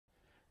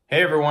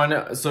Hey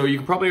everyone, so you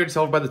can probably already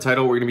tell by the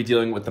title, we're going to be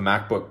dealing with the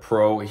MacBook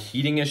Pro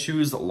heating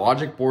issues,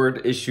 logic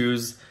board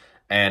issues,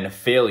 and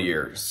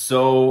failure.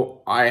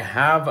 So I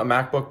have a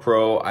MacBook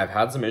Pro, I've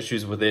had some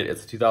issues with it,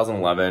 it's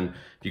 2011. If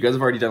you guys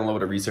have already done a little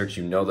bit of research,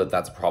 you know that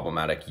that's a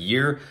problematic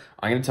year.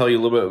 I'm going to tell you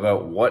a little bit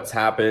about what's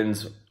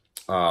happened,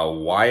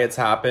 why it's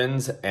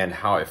happened, and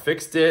how I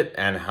fixed it,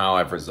 and how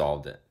I've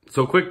resolved it.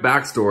 So quick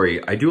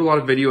backstory, I do a lot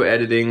of video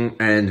editing,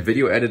 and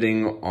video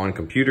editing on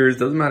computers,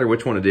 doesn't matter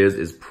which one it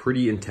is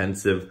pretty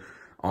intensive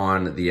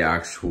on the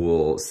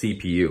actual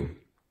CPU.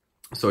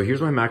 So here's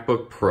my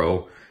MacBook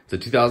Pro. It's a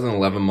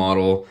 2011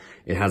 model.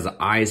 It has an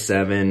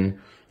i7,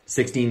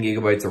 16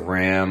 gigabytes of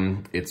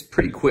RAM. It's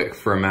pretty quick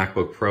for a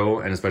MacBook Pro,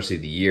 and especially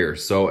the year.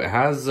 So it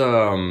has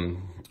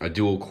a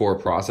dual core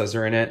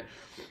processor in it,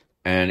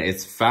 and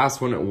it's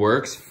fast when it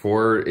works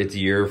for its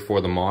year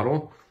for the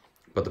model.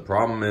 But the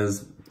problem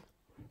is,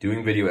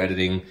 doing video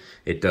editing,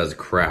 it does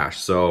crash.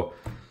 So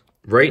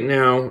right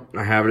now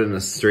I have it in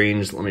a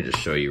strange, let me just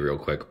show you real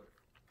quick.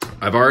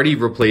 I've already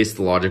replaced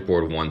the logic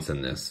board once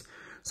in this.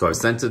 So I've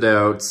sent it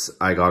out,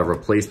 I got a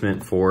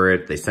replacement for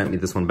it. They sent me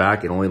this one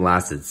back. It only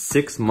lasted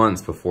 6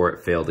 months before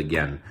it failed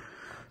again.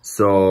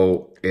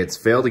 So it's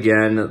failed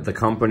again. The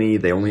company,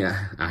 they only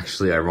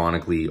actually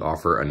ironically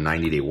offer a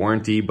 90-day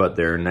warranty, but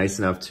they're nice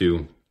enough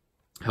to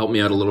help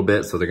me out a little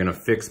bit. So they're gonna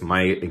fix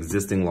my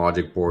existing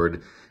logic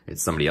board.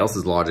 It's somebody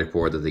else's logic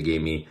board that they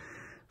gave me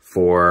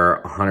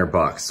for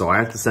 $100. So I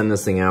have to send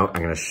this thing out.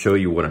 I'm gonna show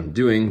you what I'm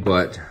doing,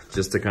 but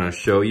just to kind of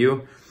show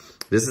you,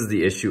 this is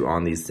the issue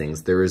on these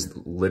things. There is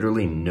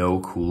literally no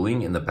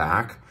cooling in the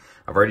back.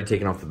 I've already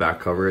taken off the back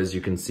cover, as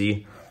you can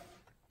see.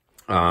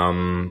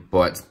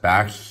 But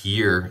back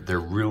here,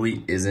 there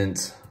really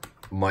isn't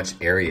much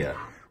area.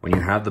 When you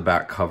have the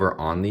back cover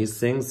on these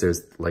things,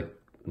 there's like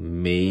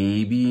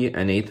maybe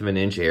 1/8 of an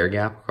inch air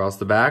gap across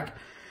the back.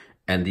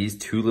 And these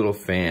two little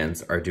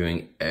fans are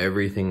doing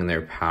everything in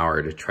their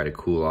power to try to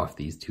cool off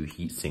these two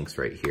heat sinks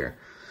right here.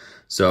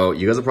 So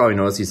you guys will probably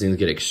notice these things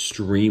get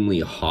extremely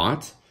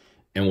hot.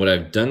 And what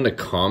I've done to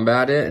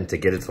combat it and to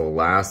get it to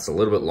last a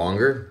little bit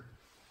longer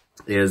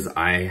is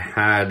I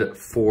had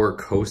 4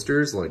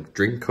 coasters, like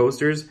drink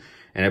coasters,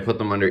 and I put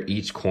them under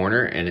each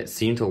corner, and it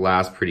seemed to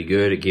last pretty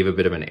good. It gave a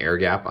bit of an air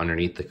gap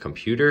underneath the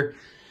computer,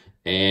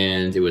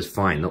 and it was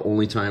fine. The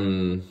only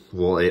time,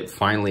 well, it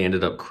finally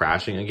ended up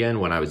crashing again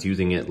when I was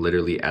using it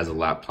literally as a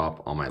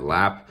laptop on my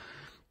lap.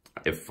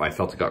 If I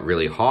felt it got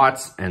really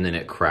hot, and then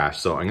it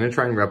crashed. So I'm gonna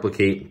try and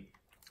replicate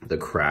the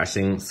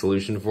crashing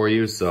solution for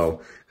you. So,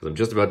 because I'm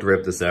just about to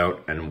rip this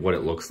out and what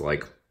it looks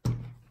like.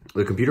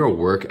 The computer will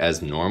work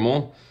as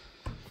normal.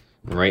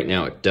 Right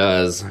now it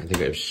does. I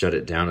think I've shut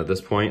it down at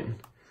this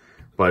point,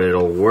 but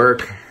it'll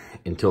work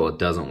until it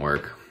doesn't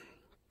work.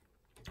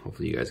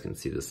 Hopefully you guys can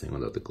see this thing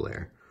without the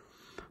glare.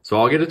 So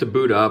I'll get it to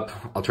boot up.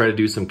 I'll try to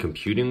do some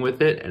computing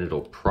with it and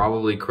it'll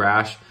probably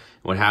crash.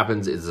 What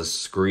happens is the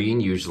screen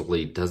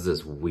usually does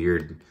this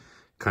weird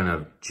kind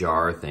of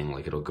jar thing.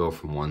 Like it'll go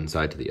from one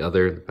side to the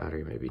other. The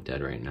battery may be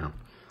dead right now.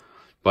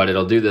 But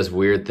it'll do this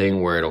weird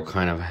thing where it'll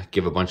kind of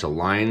give a bunch of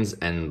lines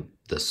and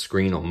the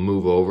screen will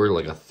move over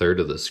like 1/3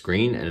 of the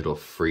screen and it'll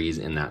freeze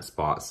in that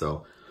spot.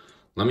 So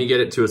let me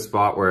get it to a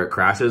spot where it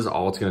crashes.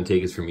 All it's gonna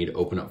take is for me to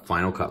open up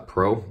Final Cut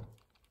Pro,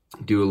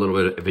 do a little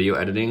bit of video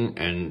editing,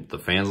 and the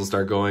fans will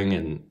start going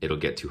and it'll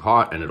get too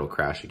hot and it'll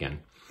crash again.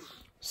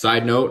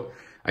 Side note,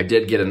 I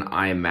did get an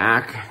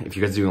iMac. If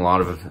you guys are doing a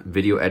lot of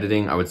video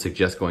editing, I would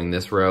suggest going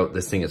this route.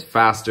 This thing is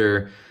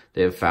faster.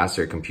 They have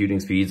faster computing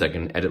speeds. I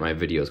can edit my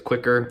videos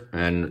quicker,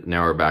 and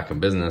now we're back in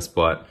business,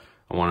 but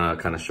I wanna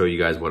kind of show you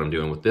guys what I'm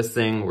doing with this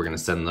thing. We're gonna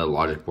send the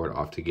logic board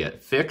off to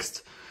get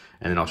fixed,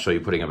 and then I'll show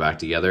you putting it back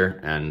together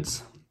and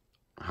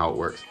how it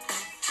works.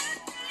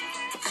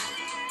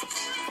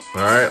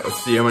 All right,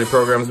 let's see how many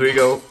programs we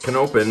can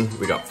open.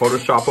 We got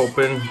Photoshop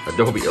open,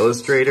 Adobe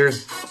Illustrator.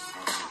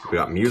 We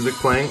got music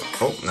playing.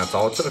 Oh, and that's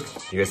all it took.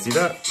 You guys see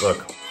that?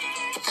 Look.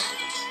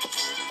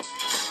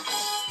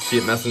 See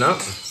it messing up?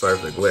 Sorry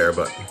for the glare,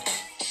 but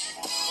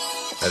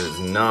that is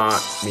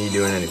not me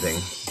doing anything.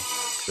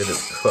 It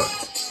is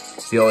cooked.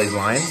 See all these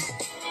lines?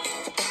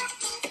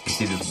 You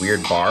see this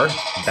weird bar?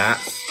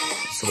 That's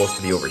supposed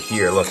to be over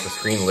here. Look, the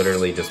screen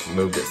literally just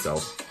moved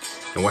itself.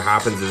 And what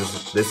happens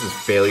is, this is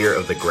failure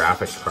of the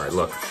graphics card.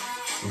 Look,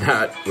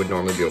 that would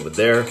normally be over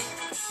there.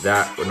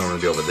 That would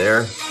normally be over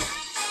there.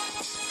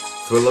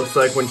 So it looks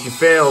like when she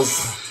fails.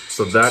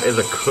 So that is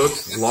a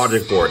cooked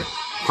logic board.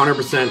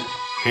 100%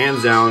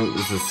 hands down.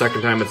 This is the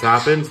second time it's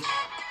happened.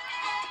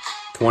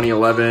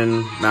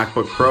 2011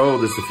 MacBook Pro.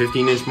 This is a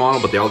 15-inch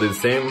model, but they all do the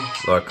same.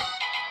 Look,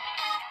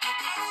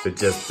 it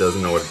just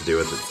doesn't know what to do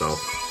with itself.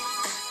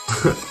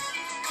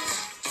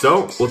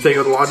 So we'll take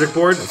out the logic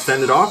board,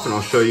 send it off, and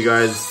I'll show you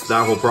guys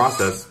that whole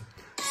process.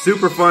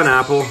 Super fun,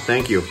 Apple.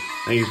 Thank you.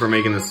 Thank you for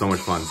making this so much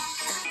fun.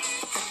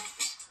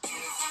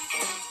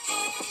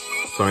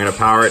 So I'm gonna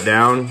power it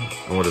down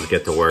and we'll just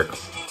get to work.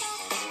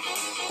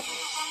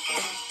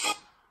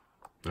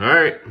 All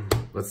right,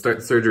 let's start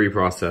the surgery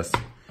process.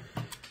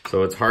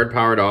 So it's hard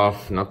powered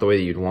off, not the way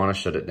that you'd wanna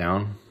shut it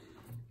down,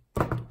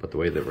 but the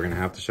way that we're gonna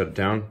have to shut it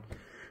down.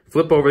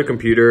 flip over the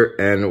computer,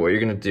 and what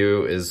you're gonna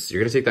do is you're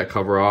gonna take that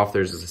cover off.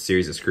 There's just a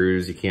series of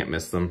screws, you can't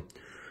miss them.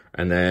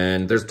 And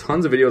then there's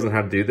tons of videos on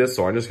how to do this,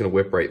 so I'm just gonna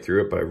whip right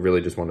through it, but I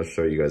really just wanna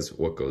show you guys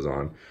what goes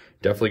on.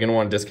 Definitely gonna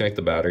wanna disconnect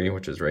the battery,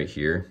 which is right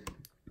here.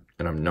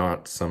 And I'm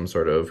not some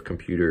sort of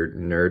computer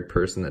nerd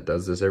person that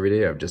does this every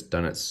day. I've just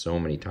done it so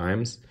many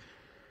times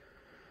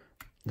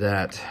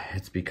that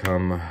it's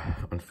become,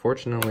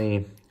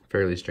 unfortunately,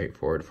 fairly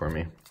straightforward for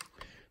me.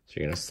 So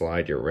you're gonna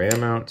slide your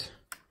RAM out,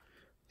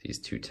 these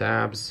two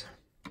tabs.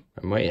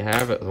 I might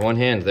have it with one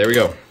hand, there we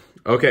go.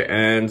 Okay,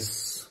 and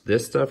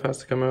this stuff has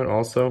to come out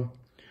also.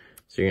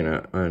 So you're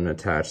gonna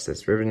unattach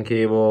this ribbon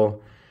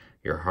cable,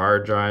 your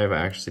hard drive. I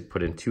actually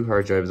put in 2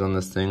 hard drives on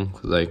this thing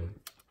because I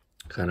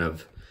kind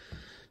of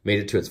made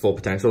it to its full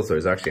potential. So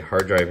there's actually a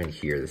hard drive in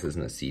here. This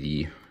isn't a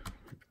CD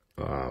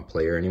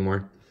player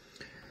anymore.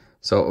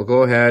 So we'll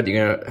go ahead,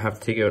 you're gonna have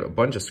to take out a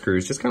bunch of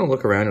screws. Just kind of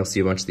look around, you'll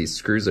see a bunch of these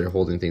screws that are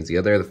holding things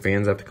together. The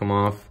fans have to come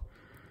off.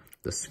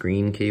 The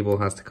screen cable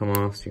has to come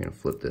off. So you're gonna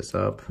flip this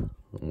up and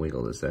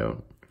wiggle this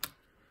out.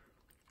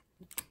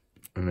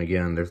 And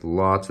again, there's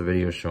lots of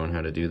videos showing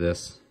how to do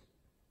this.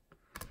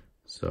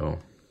 So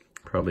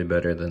probably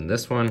better than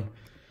this one,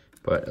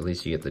 but at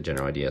least you get the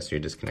general idea. So you're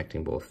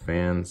disconnecting both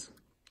fans.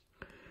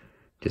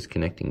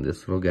 Disconnecting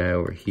this little guy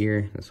over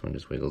here. This one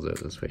just wiggles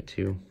out this way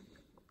too.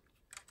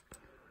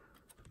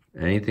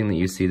 Anything that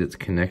you see that's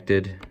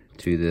connected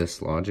to this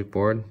logic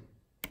board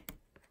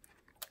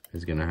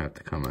is gonna have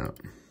to come out.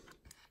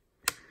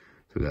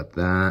 So we got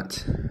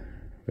that.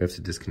 We have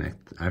to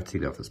disconnect. I have to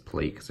take off this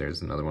plate because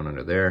there's another one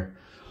under there.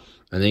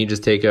 And then you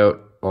just take out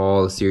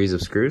all the series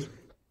of screws.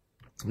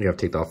 You have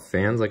to take off the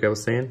fans like I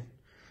was saying.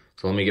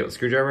 So let me get a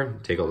screwdriver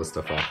and take all this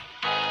stuff off.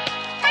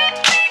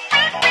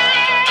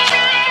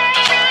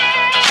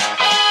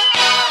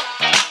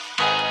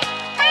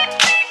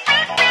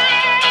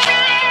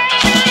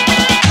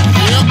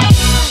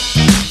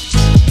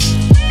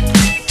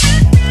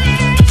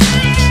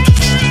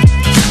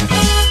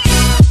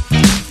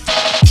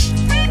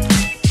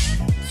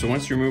 So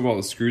once you remove all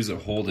the screws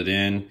that hold it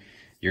in,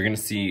 you're gonna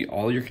see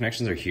all your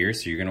connections are here,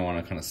 so you're gonna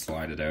wanna kind of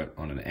slide it out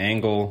on an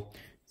angle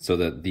so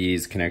that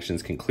these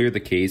connections can clear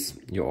the case.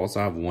 You'll also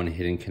have one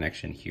hidden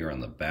connection here on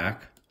the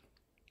back.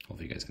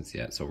 Hopefully you guys can see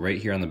that. So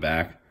right here on the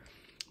back,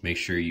 make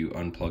sure you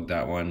unplug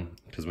that one,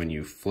 because when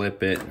you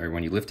flip it, or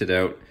when you lift it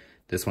out,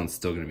 this one's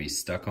still gonna be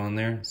stuck on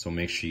there. So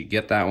make sure you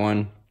get that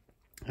one.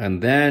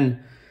 And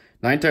then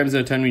 9 times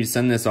out of 10 when you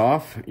send this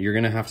off, you're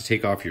gonna have to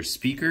take off your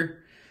speaker,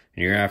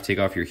 and you're gonna have to take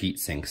off your heat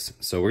sinks.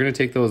 So we're gonna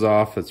take those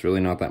off. It's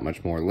really not that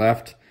much more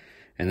left.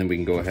 And then we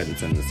can go ahead and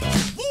send this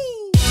off.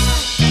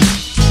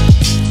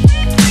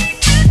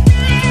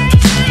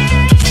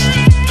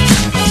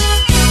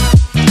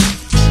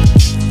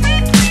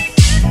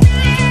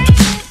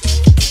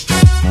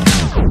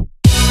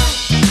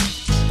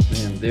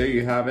 And there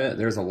you have it.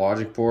 There's a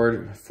logic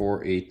board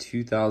for a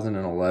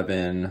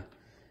 2011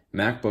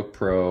 MacBook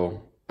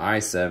Pro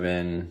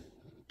i7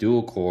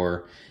 dual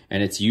core,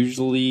 and it's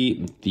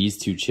usually these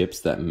 2 chips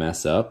that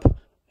mess up.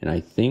 And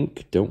I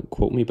think, don't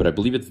quote me, but I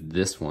believe it's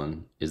this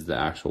one is the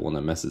actual one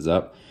that messes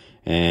up.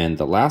 And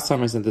the last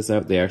time I sent this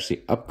out, they actually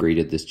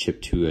upgraded this chip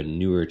to a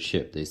newer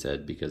chip, they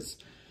said, because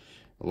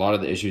a lot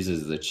of the issues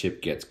is the chip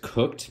gets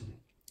cooked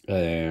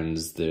and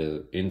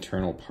the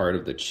internal part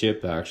of the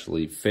chip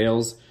actually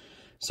fails.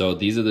 So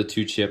these are the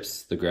 2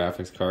 chips, the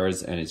graphics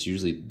cards, and it's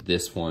usually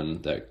this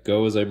one that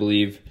goes, I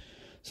believe.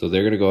 So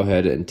they're gonna go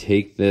ahead and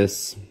take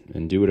this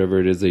and do whatever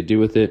it is they do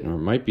with it, or it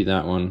might be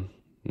that one.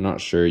 I'm not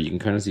sure. You can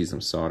kind of see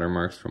some solder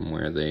marks from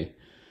where they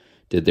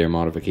did their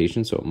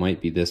modification, so it might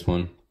be this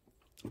one.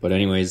 But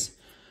anyways,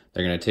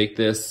 they're gonna take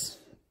this,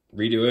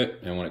 redo it,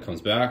 and when it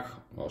comes back,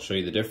 I'll show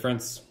you the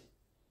difference,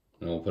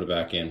 and we'll put it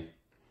back in.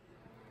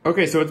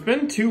 Okay, so it's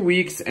been 2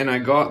 weeks, and I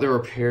got the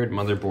repaired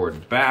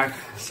motherboard back.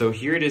 So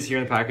here it is here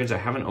in the package. I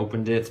haven't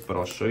opened it, but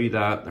I'll show you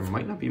that. There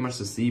might not be much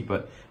to see,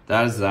 but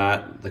that is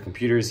that. The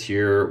computer is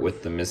here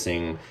with the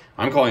missing,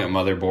 I'm calling it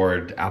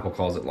motherboard, Apple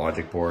calls it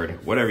logic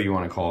board, whatever you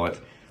want to call it.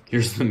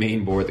 Here's the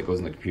main board that goes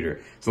in the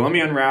computer. So let me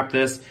unwrap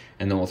this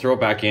and then we'll throw it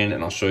back in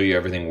and I'll show you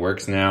everything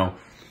works now.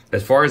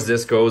 As far as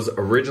this goes,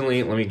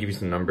 originally, let me give you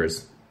some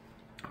numbers.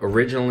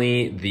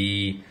 Originally,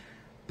 the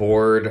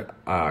board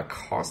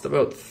cost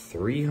about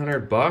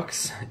 300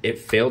 bucks. It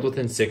failed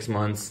within 6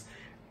 months.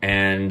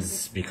 And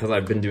because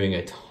I've been doing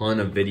a ton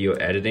of video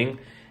editing,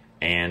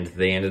 and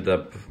they ended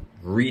up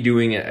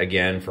redoing it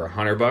again for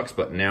 100 bucks.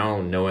 But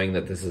now knowing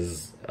that this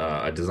is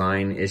a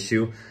design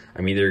issue,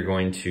 I'm either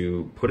going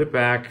to put it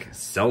back,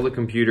 sell the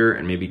computer,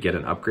 and maybe get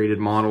an upgraded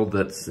model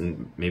that's,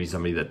 and maybe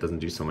somebody that doesn't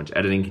do so much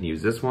editing can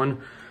use this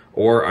one,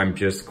 or I'm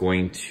just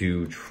going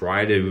to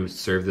try to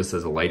serve this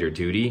as a lighter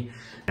duty.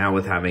 Now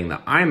with having the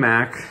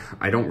iMac,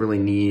 I don't really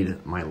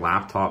need my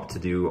laptop to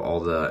do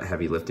all the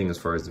heavy lifting as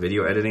far as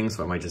video editing,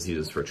 so I might just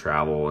use this for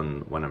travel,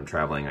 and when I'm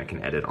traveling, I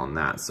can edit on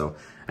that. So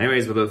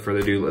anyways, without further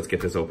ado, let's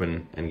get this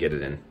open and get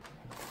it in.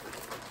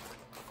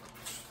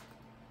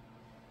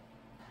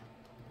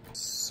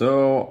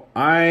 So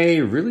I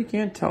really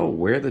can't tell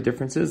where the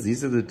difference is.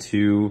 These are the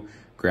 2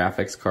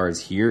 graphics cards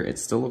here, it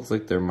still looks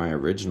like they're my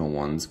original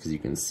ones because you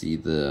can see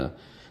the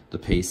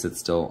paste that's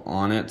still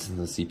on it,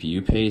 the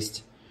CPU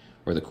paste,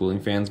 where the cooling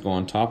fans go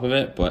on top of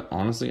it. But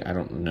honestly, I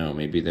don't know.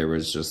 Maybe there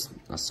was just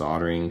a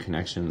soldering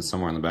connection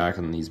somewhere in the back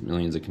and these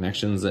millions of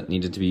connections that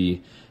needed to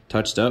be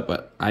touched up,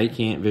 but I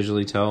can't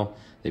visually tell.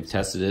 They've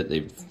tested it,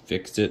 they've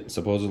fixed it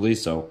supposedly,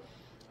 so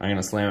I'm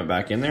gonna slam it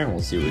back in there and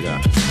we'll see what we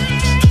got.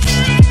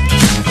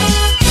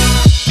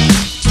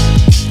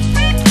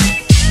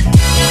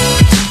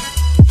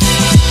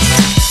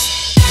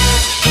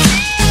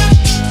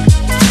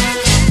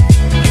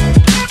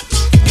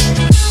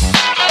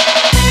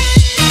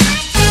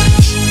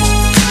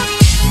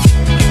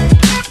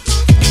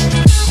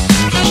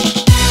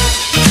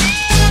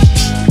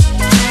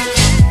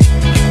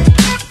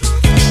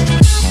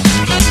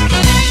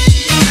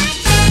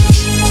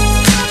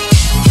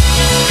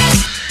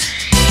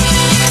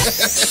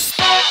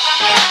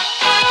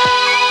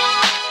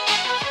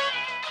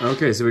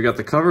 Okay, so we got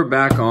the cover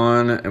back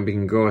on and we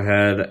can go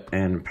ahead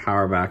and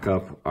power back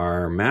up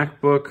our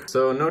MacBook.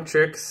 So no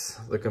tricks,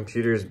 the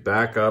computer's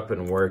back up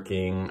and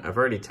working. I've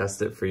already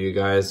tested it for you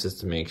guys just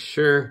to make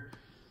sure.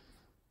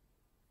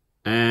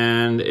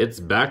 And it's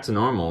back to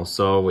normal.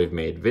 So we've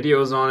made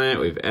videos on it,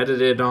 we've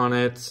edited on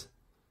it,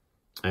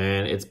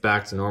 and it's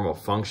back to normal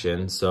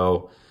function.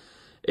 So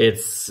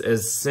it's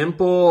as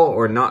simple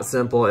or not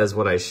simple as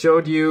what I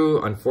showed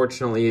you.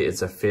 Unfortunately,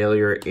 it's a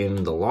failure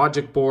in the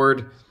logic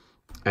board.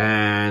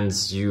 And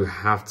you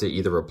have to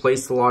either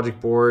replace the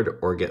logic board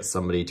or get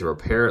somebody to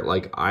repair it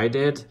like I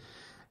did.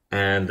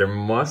 And there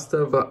must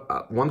have,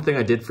 one thing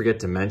I did forget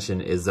to mention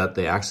is that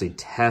they actually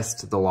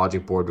test the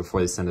logic board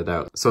before they send it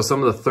out. So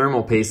some of the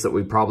thermal paste that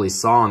we probably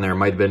saw on there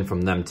might have been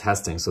from them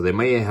testing. So they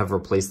may have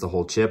replaced the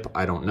whole chip.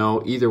 I don't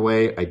know. Either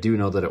way, I do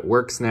know that it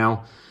works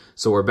now.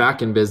 So we're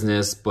back in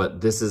business,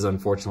 but this is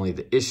unfortunately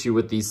the issue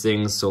with these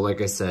things. So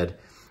like I said,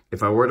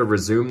 if I were to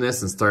resume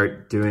this and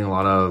start doing a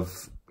lot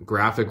of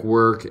graphic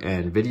work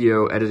and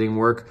video editing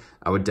work,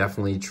 I would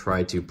definitely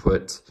try to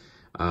put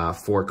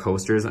 4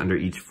 coasters under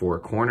each 4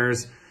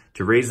 corners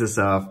to raise this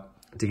up,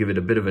 to give it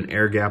a bit of an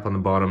air gap on the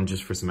bottom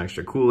just for some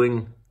extra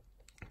cooling.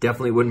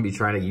 Definitely wouldn't be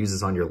trying to use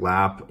this on your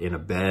lap in a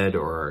bed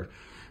or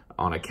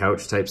on a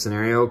couch type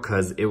scenario,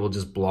 because it will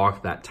just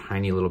block that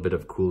tiny little bit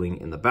of cooling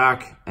in the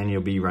back and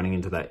you'll be running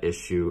into that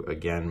issue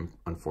again,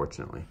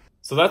 unfortunately.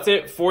 So that's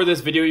it for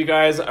this video, you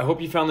guys. I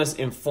hope you found this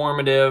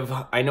informative.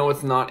 I know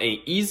it's not an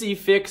easy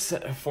fix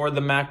for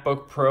the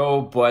MacBook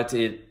Pro, but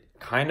it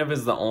kind of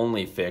is the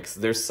only fix.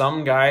 There's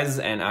some guys,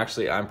 and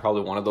actually I'm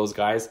probably one of those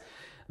guys,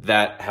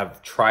 that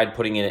have tried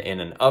putting it in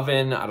an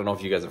oven. I don't know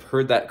if you guys have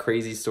heard that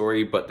crazy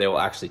story, but they will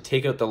actually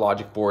take out the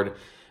logic board,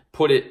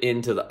 put it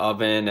into the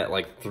oven at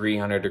like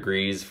 300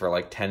 degrees for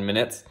like 10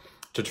 minutes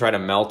to try to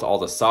melt all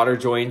the solder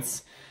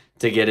joints,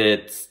 to get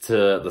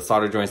the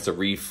solder joints to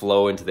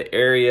reflow into the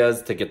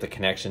areas, to get the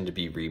connection to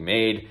be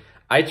remade.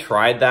 I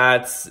tried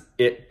that.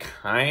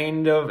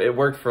 It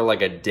worked for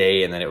like a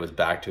day and then it was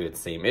back to its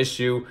same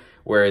issue.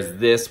 Whereas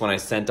this, when I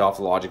sent off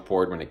the logic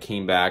board, when it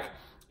came back,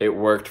 it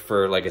worked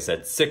for, like I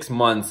said, 6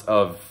 months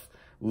of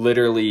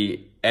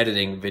literally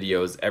editing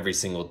videos every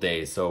single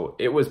day. So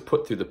it was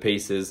put through the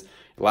paces.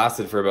 It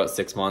lasted for about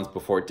 6 months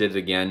before it did it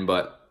again.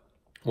 But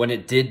when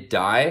it did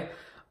die,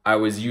 I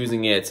was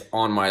using it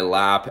on my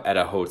lap at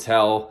a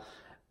hotel,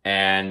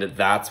 and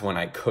that's when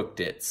I cooked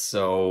it.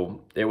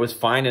 So it was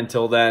fine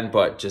until then,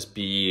 but just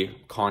be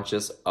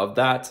conscious of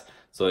that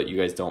so that you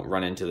guys don't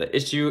run into the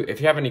issue. If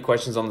you have any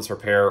questions on this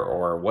repair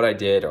or what I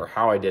did or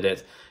how I did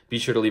it, be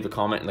sure to leave a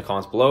comment in the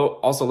comments below.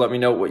 Also, let me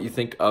know what you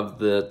think of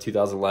the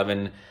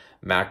 2011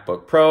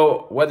 MacBook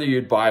Pro, whether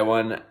you'd buy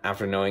one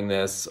after knowing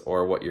this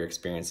or what your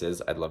experience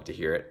is. I'd love to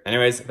hear it.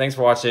 Anyways, thanks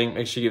for watching.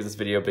 Make sure you give this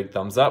video a big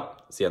thumbs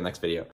up. See you on the next video.